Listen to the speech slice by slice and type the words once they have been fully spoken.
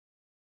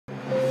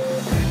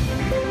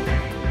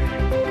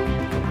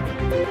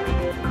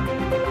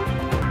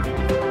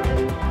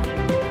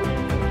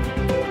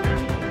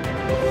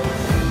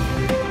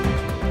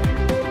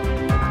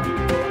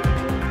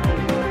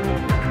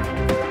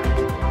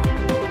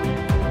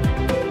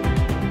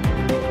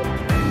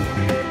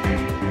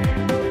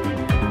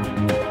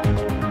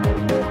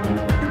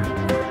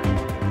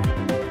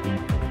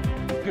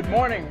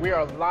We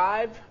are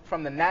live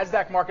from the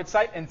Nasdaq market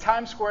site in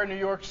Times Square, New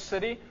York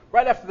City,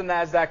 right after the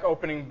Nasdaq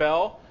opening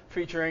bell,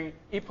 featuring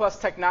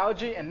ePlus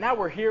technology. And now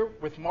we're here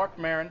with Mark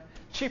Marron,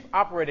 Chief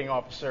Operating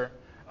Officer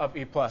of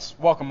ePlus.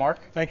 Welcome, Mark.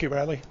 Thank you,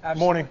 Bradley. Absolutely. Good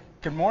morning.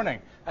 Good morning.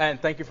 And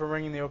thank you for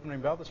ringing the opening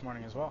bell this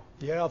morning as well.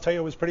 Yeah, I'll tell you,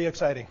 it was pretty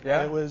exciting.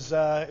 Yeah? It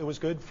was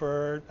good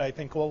for, I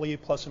think, all the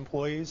ePlus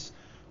employees.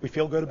 We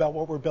feel good about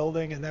what we're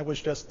building, and that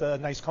was just a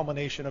nice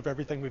culmination of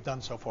everything we've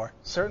done so far.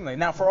 Certainly.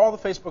 Now, for all the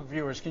Facebook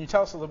viewers, can you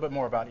tell us a little bit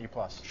more about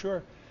ePlus?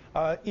 Sure.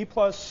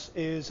 ePlus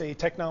is a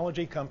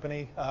technology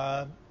company.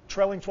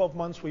 Trailing 12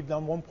 months, we've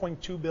done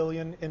 $1.2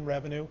 billion in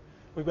revenue.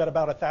 We've got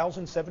about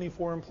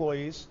 1,074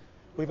 employees.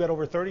 We've got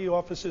over 30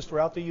 offices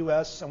throughout the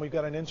U.S., and we've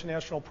got an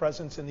international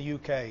presence in the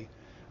U.K.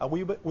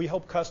 We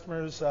help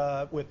customers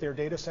with their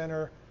data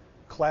center,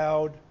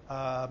 cloud,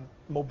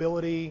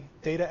 mobility,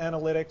 data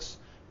analytics,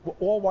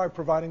 all while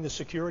providing the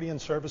security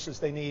and services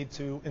they need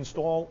to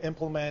install,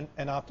 implement,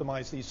 and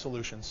optimize these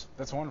solutions.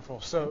 That's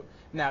wonderful. So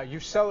now you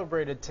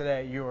celebrated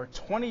today your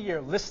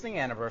 20-year listing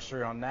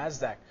anniversary on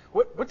Nasdaq.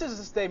 What does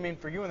this day mean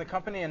for you and the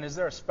company, and is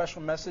there a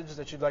special message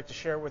that you'd like to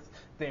share with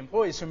the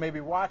employees who may be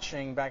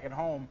watching back at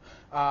home,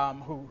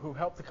 who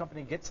helped the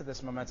company get to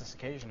this momentous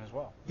occasion as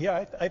well?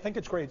 Yeah, I think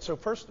it's great. So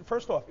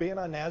first off, being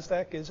on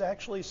Nasdaq is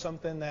actually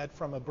something that,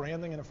 from a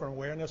branding and from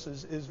awareness,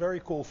 is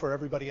very cool for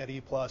everybody at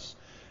ePlus.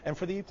 And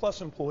for the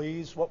ePlus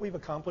employees, what we've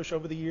accomplished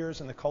over the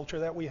years and the culture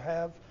that we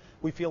have,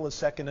 we feel is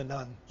second to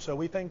none. So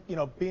we think,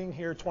 being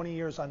here 20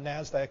 years on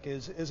Nasdaq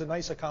is a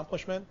nice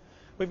accomplishment.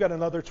 We've got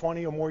another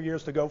 20 or more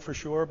years to go for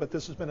sure, but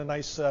this has been a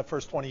nice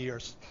first 20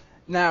 years.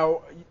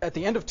 Now, at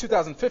the end of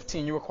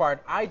 2015, you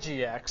acquired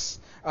IGX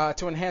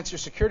to enhance your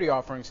security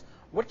offerings.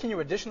 What can you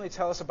additionally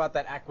tell us about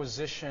that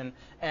acquisition,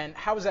 and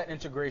how is that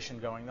integration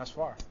going thus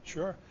far?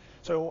 Sure.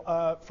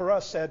 So for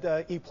us at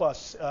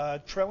ePlus,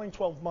 trailing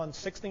 12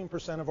 months,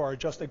 16% of our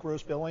adjusted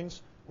gross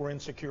billings were in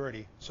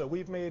security. So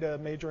we've made a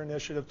major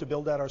initiative to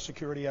build out our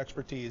security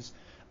expertise.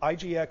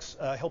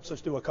 IGX helps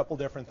us do a couple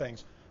different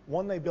things.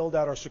 One, they build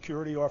out our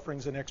security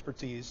offerings and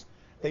expertise.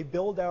 They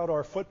build out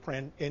our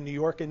footprint in New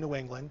York and New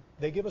England.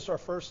 They give us our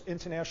first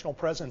international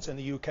presence in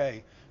the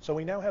UK. So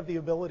we now have the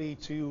ability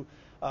to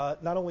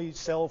not only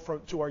sell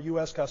to our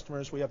US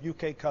customers, we have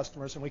UK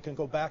customers, and we can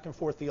go back and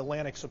forth the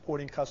Atlantic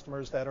supporting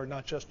customers that are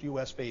not just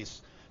US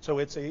based. So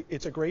it's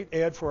a great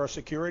ad for our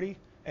security,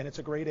 and it's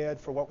a great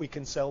ad for what we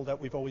can sell that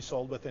we've always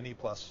sold within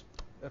ePlus.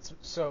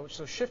 So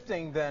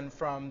shifting then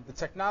from the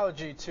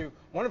technology to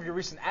one of your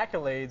recent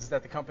accolades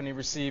that the company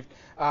received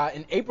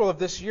in April of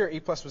this year,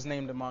 ePlus was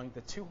named among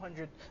the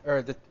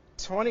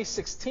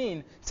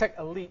 2016 Tech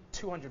Elite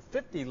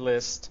 250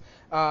 list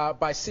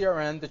by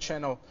CRN, the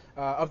channel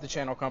of the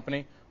channel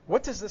company.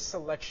 What does this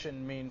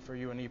selection mean for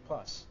you and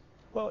ePlus?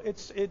 Well,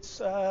 it's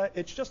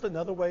just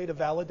another way to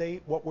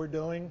validate what we're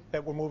doing,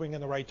 that we're moving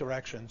in the right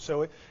direction.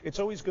 So it's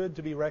always good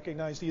to be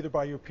recognized either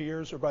by your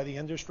peers or by the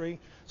industry.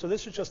 So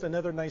this is just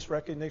another nice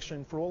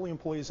recognition for all the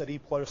employees at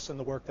ePlus and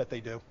the work that they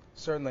do.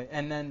 Certainly.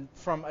 And then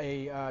from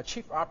a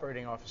Chief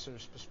Operating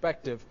Officer's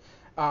perspective,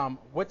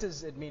 what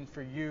does it mean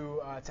for you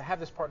to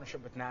have this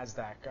partnership with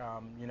Nasdaq?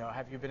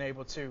 Have you been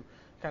able to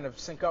kind of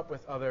sync up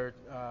with other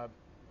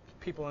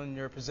people in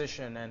your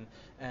position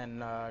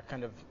and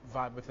kind of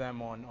vibe with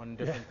them on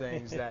different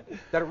things that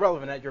are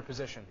relevant at your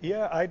position?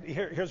 Yeah,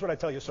 here's what I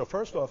tell you. So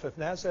first off, if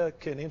Nasdaq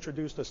can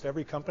introduce us to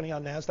every company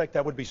on Nasdaq,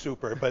 that would be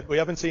super, but we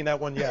haven't seen that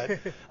one yet.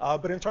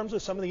 But in terms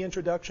of some of the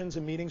introductions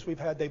and meetings we've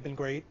had, they've been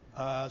great.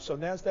 So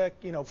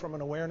Nasdaq, from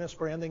an awareness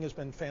branding has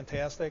been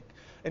fantastic,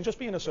 and just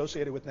being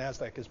associated with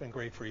Nasdaq has been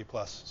great for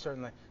ePlus.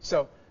 Certainly.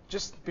 So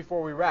just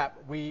before we wrap,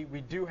 we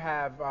do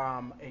have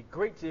a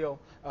great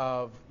deal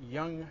of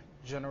young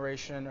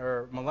generation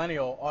or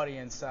millennial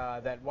audience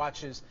that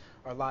watches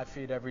our live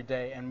feed every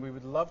day, and we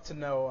would love to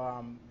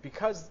know,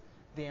 because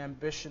the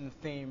ambition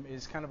theme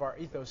is kind of our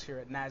ethos here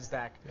at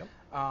Nasdaq. Yep.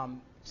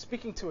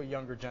 Speaking to a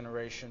younger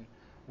generation,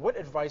 what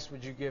advice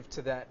would you give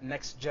to that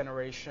next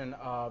generation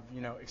of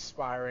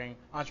aspiring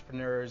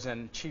entrepreneurs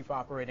and chief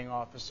operating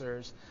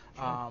officers?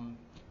 Sure.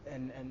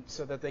 And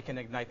so that they can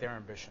ignite their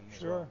ambition.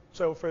 Sure. Well.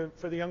 So for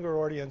the younger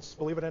audience,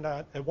 believe it or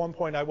not, at one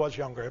point I was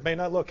younger. It may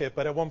not look it,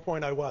 but at one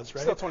point I was,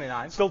 right? Still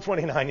 29. Still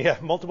 29, yeah,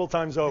 multiple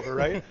times over,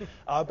 right?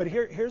 But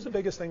here's the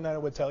biggest thing that I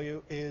would tell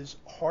you is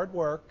hard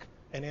work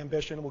and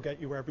ambition will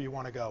get you wherever you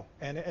want to go.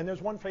 And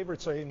there's one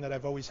favorite saying that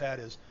I've always had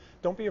is,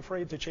 don't be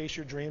afraid to chase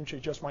your dreams, you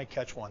just might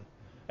catch one.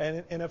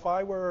 And if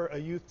I were a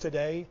youth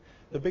today,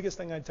 the biggest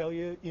thing I'd tell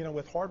you,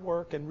 with hard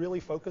work and really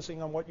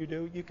focusing on what you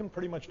do, you can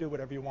pretty much do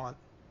whatever you want.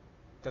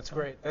 That's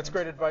great. That's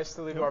great advice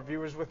to leave our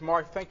viewers with.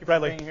 Mark, thank you for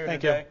Bradley, being here thank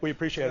today. You. We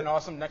appreciate it. It's been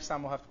awesome. Next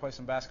time we'll have to play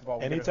some basketball.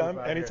 Anytime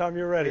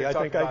you're ready. I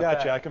think I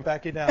got you. I can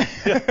back you down.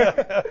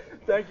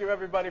 Thank you,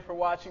 everybody, for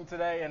watching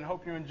today, and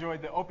hope you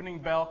enjoyed the opening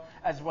bell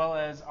as well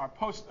as our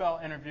post-bell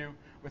interview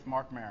with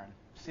Mark Marron,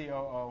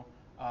 COO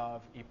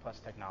of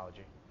ePlus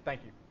Technology.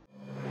 Thank you.